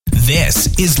This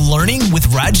is Learning with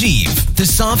Rajiv, the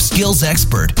soft skills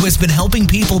expert who has been helping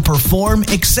people perform,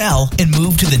 excel, and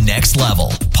move to the next level.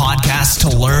 Podcasts to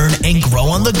learn and grow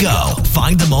on the go.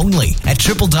 Find them only at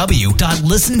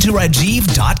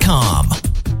www.listentorajiv.com.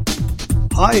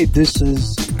 Hi, this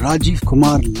is Rajiv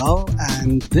Kumar Love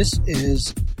and this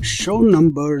is show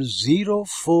number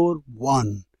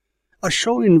 041. A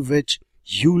show in which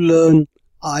you learn,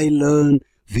 I learn,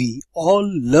 we all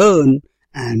learn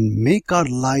and make our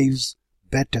lives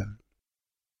better.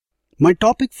 My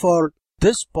topic for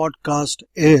this podcast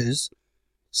is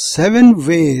 7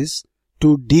 ways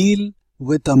to deal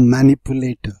with a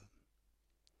manipulator.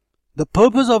 The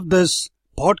purpose of this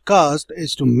podcast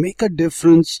is to make a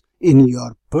difference in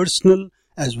your personal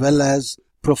as well as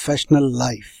professional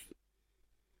life.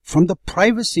 From the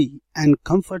privacy and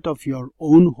comfort of your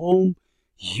own home,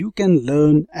 you can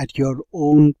learn at your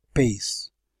own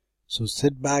pace. So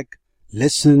sit back,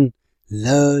 listen,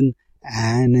 learn,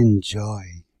 and enjoy.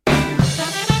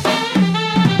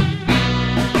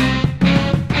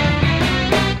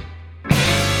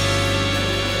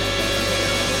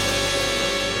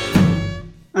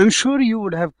 I'm sure you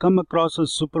would have come across a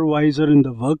supervisor in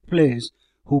the workplace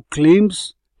who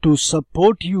claims to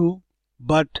support you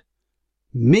but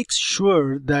makes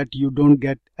sure that you don't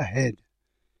get ahead.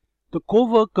 The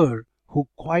co-worker who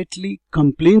quietly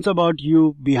complains about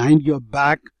you behind your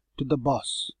back to the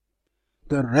boss.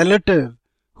 The relative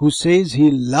who says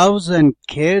he loves and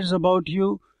cares about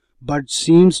you but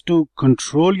seems to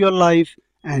control your life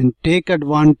and take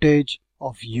advantage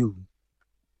of you.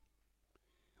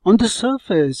 On the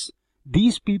surface,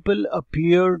 these people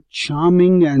appear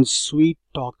charming and sweet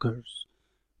talkers,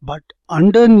 but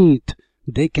underneath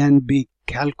they can be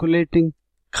calculating,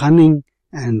 cunning,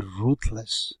 and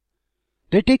ruthless.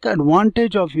 They take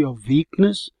advantage of your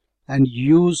weakness and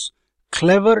use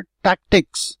clever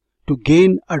tactics to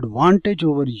gain advantage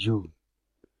over you.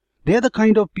 They are the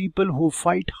kind of people who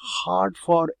fight hard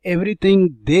for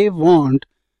everything they want,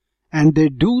 and they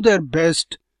do their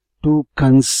best to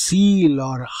conceal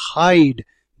or hide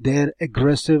their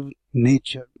aggressive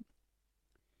nature.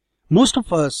 Most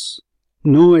of us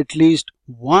know at least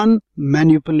one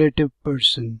manipulative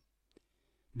person.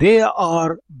 They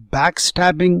are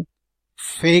backstabbing,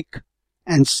 fake,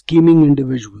 and scheming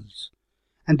individuals.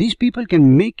 And these people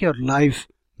can make your life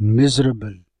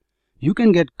miserable. You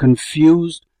can get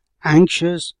confused,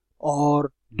 anxious,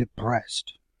 or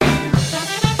depressed.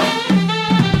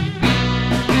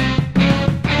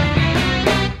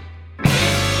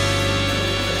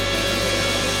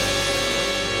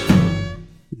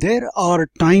 There are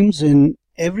times in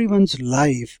everyone's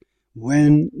life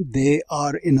when they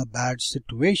are in a bad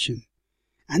situation.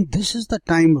 And this is the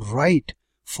time right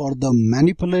for the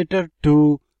manipulator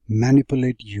to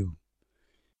manipulate you.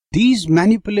 These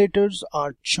manipulators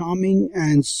are charming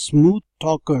and smooth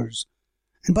talkers.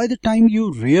 And by the time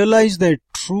you realize their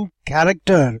true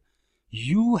character,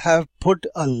 you have put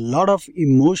a lot of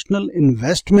emotional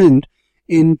investment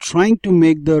in trying to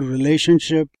make the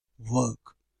relationship work.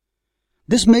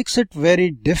 This makes it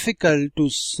very difficult to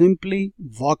simply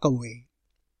walk away.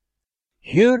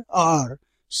 Here are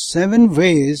 7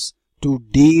 ways to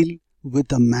deal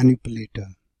with a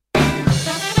manipulator.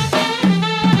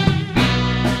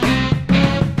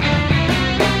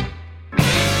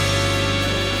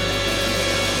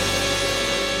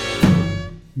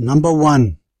 Number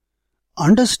 1.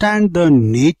 Understand the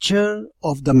nature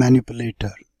of the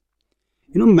manipulator.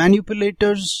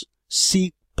 Manipulators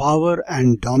seek power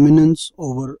and dominance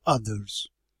over others.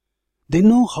 They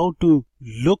know how to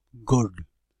look good.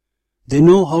 They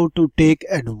know how to take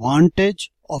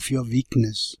advantage of your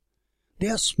weakness. They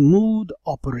are smooth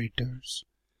operators.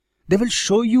 They will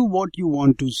show you what you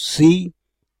want to see.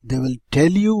 They will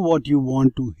tell you what you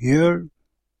want to hear.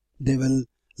 They will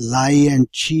lie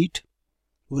and cheat.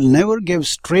 Will never give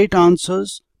straight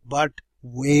answers but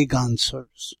vague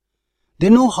answers. They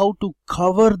know how to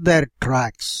cover their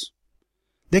tracks.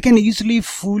 They can easily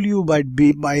fool you by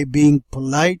being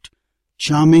polite,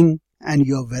 charming, and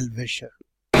your well-wisher.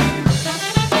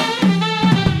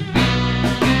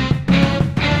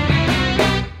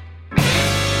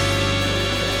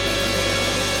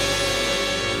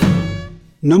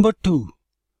 Number 2.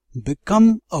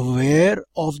 Become aware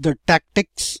of the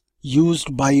tactics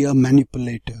used by a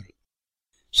manipulator.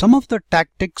 Some of the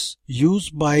tactics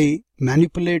used by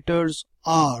manipulators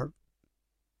are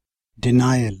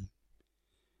denial.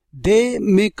 They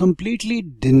may completely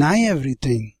deny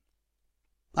everything.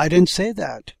 I didn't say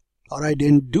that, or I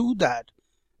didn't do that.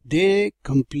 They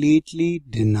completely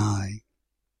deny.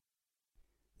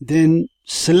 Then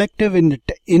selective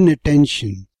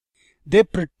inattention. They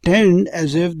pretend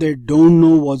as if they don't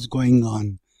know what's going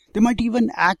on. They might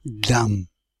even act dumb.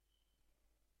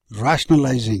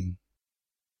 Rationalizing.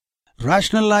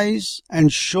 Rationalize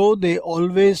and show they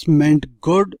always meant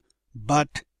good,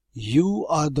 but you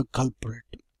are the culprit.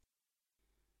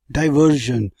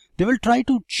 Diversion. They will try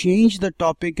to change the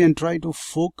topic and try to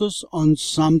focus on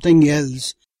something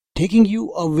else, taking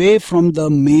you away from the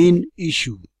main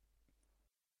issue.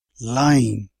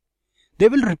 Lying. They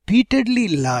will repeatedly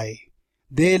lie.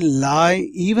 They lie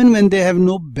even when they have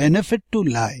no benefit to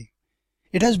lie.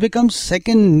 It has become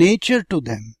second nature to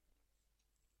them.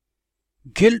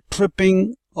 Guilt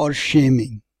tripping or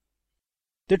shaming.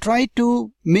 They try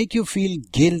to make you feel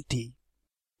guilty.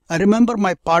 I remember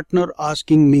my partner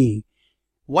asking me,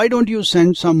 "Why don't you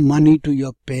send some money to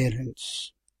your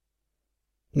parents?"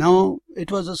 Now,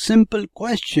 it was a simple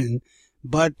question,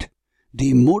 but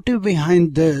the motive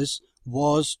behind this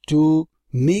was to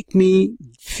make me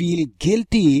feel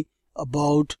guilty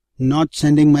about not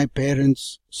sending my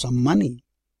parents some money.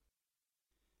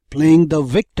 Playing the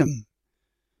victim.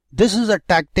 This is a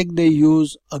tactic they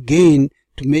use again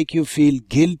to make you feel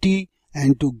guilty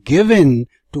and to give in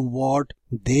to what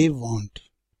they want.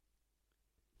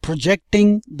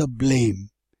 Projecting the blame.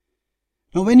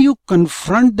 Now, when you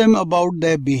confront them about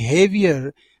their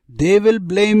behavior, they will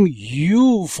blame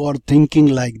you for thinking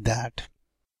like that.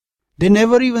 They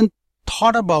never even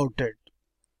thought about it.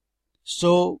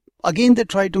 So, again they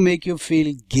try to make you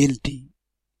feel guilty.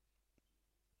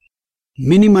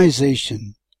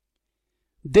 Minimization.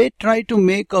 They try to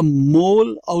make a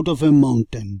mole out of a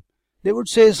mountain. They would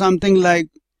say something like,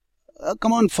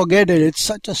 "Come on, forget it. It's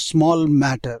such a small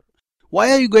matter.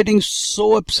 Why are you getting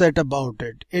so upset about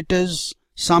it? It is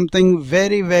something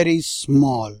very, very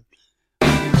small."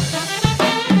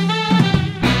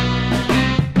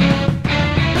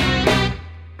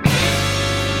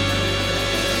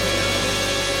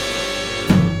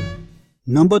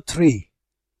 Number 3.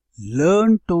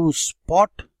 Learn to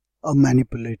spot a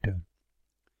manipulator.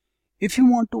 If you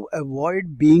want to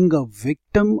avoid being a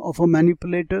victim of a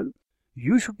manipulator,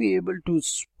 you should be able to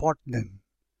spot them.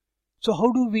 So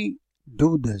how do we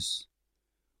do this?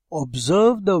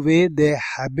 Observe the way they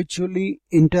habitually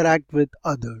interact with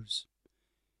others.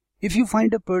 If you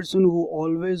find a person who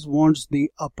always wants the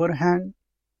upper hand,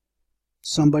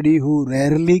 somebody who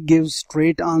rarely gives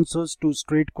straight answers to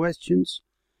straight questions,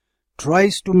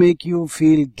 tries to make you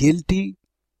feel guilty,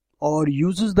 or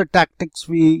uses the tactics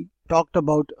we talked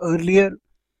about earlier,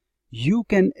 you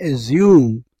can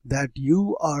assume that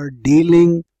you are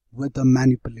dealing with a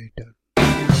manipulator.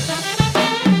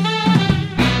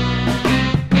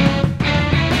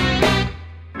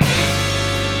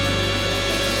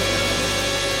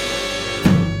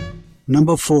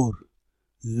 Number 4.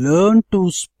 Learn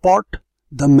to spot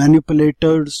the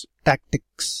manipulator's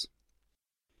tactics.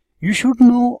 You should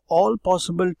know all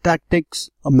possible tactics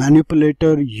a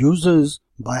manipulator uses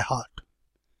by heart.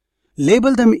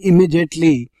 Label them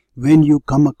immediately when you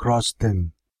come across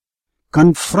them.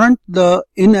 Confront the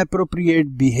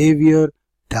inappropriate behavior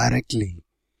directly.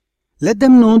 Let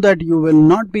them know that you will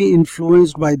not be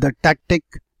influenced by the tactic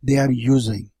they are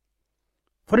using.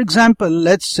 For example,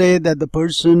 let's say that the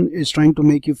person is trying to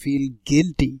make you feel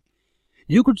guilty.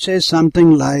 You could say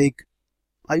something like,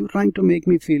 "Are you trying to make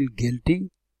me feel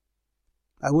guilty?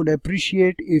 I would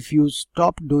appreciate if you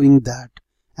stopped doing that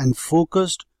and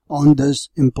focused on this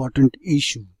important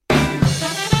issue."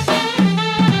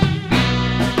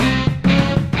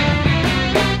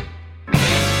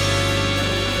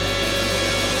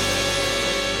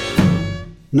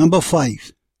 Number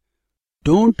 5.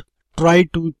 Don't try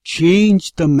to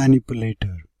change the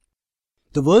manipulator.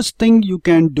 The worst thing you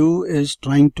can do is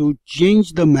trying to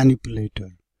change the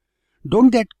manipulator. Don't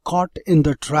get caught in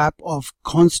the trap of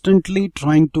constantly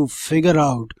trying to figure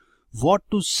out what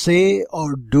to say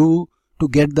or do to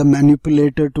get the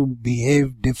manipulator to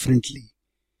behave differently.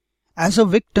 As a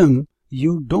victim,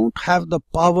 you don't have the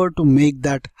power to make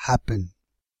that happen.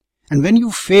 And when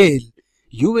you fail,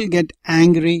 you will get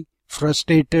angry,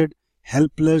 frustrated,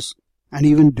 helpless, and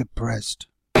even depressed.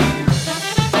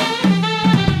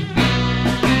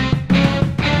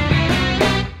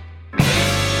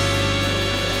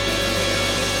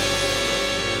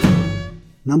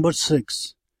 Number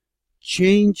 6.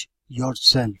 Change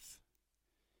yourself.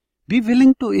 Be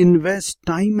willing to invest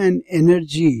time and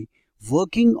energy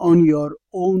working on your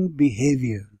own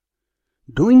behavior.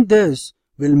 Doing this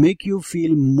will make you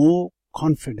feel more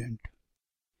confident.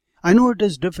 I know it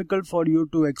is difficult for you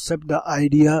to accept the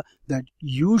idea that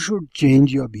you should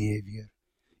change your behavior.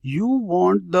 You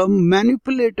want the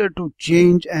manipulator to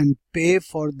change and pay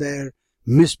for their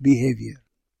misbehavior.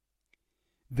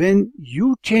 When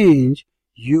you change,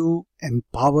 you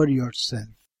empower yourself.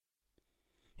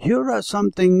 Here are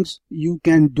some things you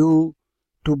can do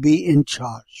to be in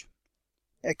charge.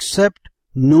 Accept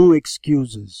no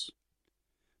excuses.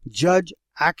 Judge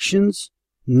actions,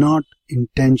 not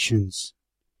intentions.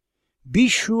 Be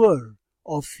sure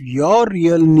of your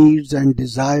real needs and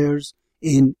desires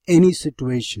in any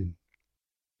situation.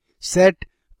 Set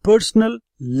personal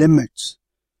limits.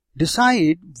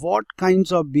 Decide what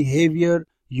kinds of behavior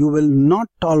you will not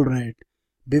tolerate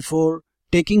before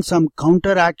taking some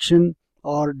counteraction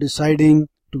or deciding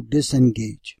to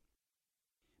disengage.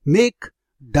 Make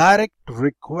direct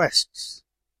requests.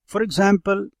 For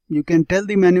example, you can tell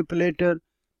the manipulator,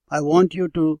 I want you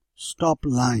to stop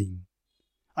lying.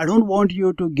 I don't want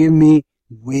you to give me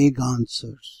vague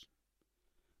answers.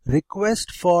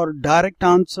 Request for direct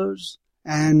answers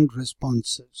and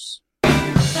responses.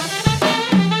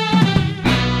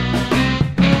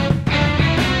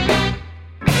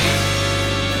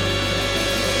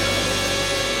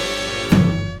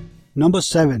 Number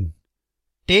 7.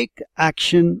 Take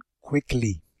action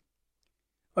quickly.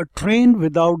 A train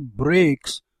without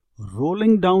brakes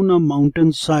rolling down a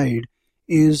mountainside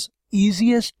is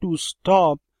easiest to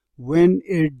stop when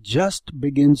it just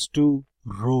begins to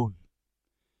roll.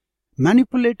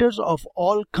 Manipulators of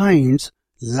all kinds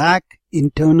lack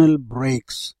internal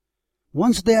brakes.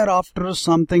 Once they are after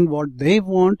something what they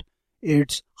want,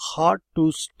 it's hard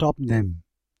to stop them.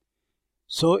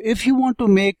 So if you want to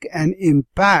make an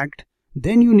impact,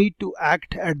 then you need to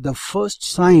act at the first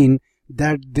sign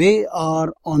that they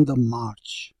are on the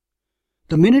march.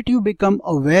 The minute you become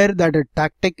aware that a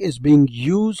tactic is being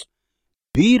used,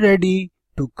 be ready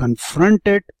to confront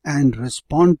it and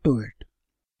respond to it.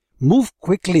 Move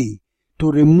quickly to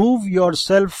remove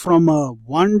yourself from a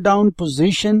one-down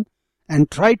position and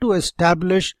try to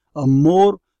establish a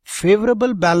more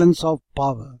favorable balance of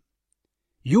power.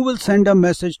 You will send a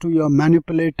message to your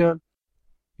manipulator,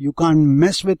 you can't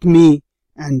mess with me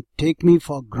and take me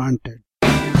for granted.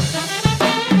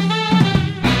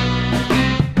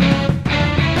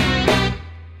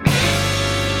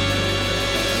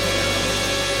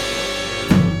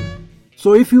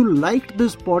 So if you liked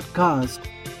this podcast,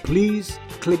 please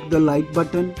click the like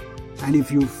button, and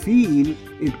if you feel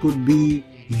it could be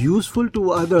useful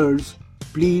to others,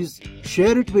 please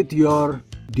share it with your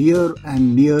dear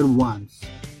and near ones.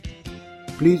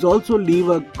 Please also leave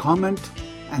a comment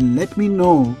and let me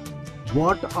know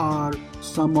what are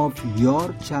some of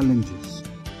your challenges.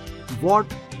 What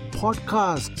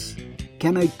podcasts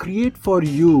can I create for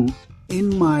you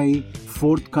in my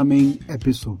forthcoming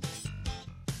episodes?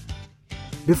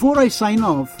 Before I sign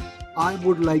off, I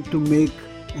would like to make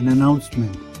an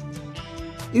announcement.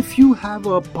 If you have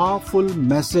a powerful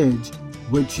message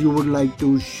which you would like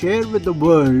to share with the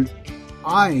world,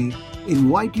 I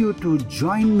invite you to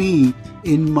join me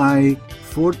in my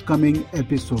forthcoming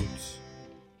episodes.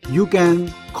 You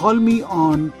can call me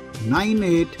on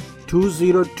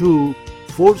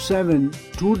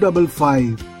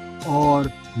 98-202-47255 or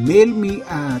mail me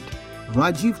at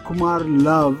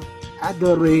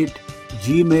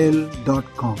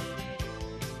rajivkumarlove@gmail.com.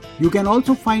 You can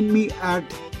also find me at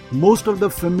most of the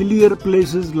familiar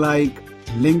places like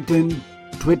LinkedIn,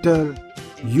 Twitter,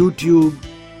 YouTube,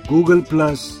 Google+,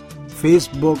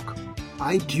 Facebook,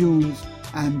 iTunes,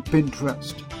 and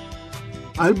Pinterest.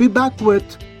 I'll be back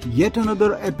with yet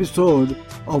another episode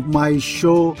of my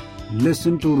show,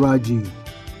 Listen to Rajiv.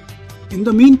 In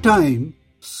the meantime,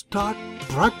 start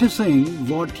practicing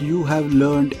what you have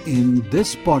learned in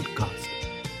this podcast.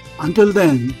 Until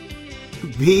then,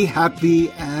 be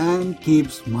happy and keep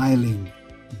smiling.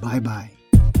 Bye-bye.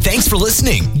 Thanks for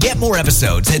listening. Get more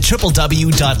episodes at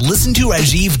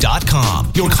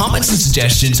www.listentorajiv.com. Your comments and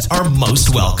suggestions are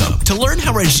most welcome. To learn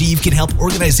how Rajiv can help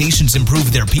organizations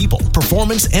improve their people,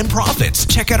 performance, and profits,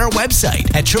 check out our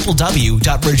website at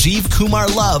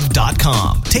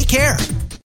www.rajivkumarlove.com. Take care.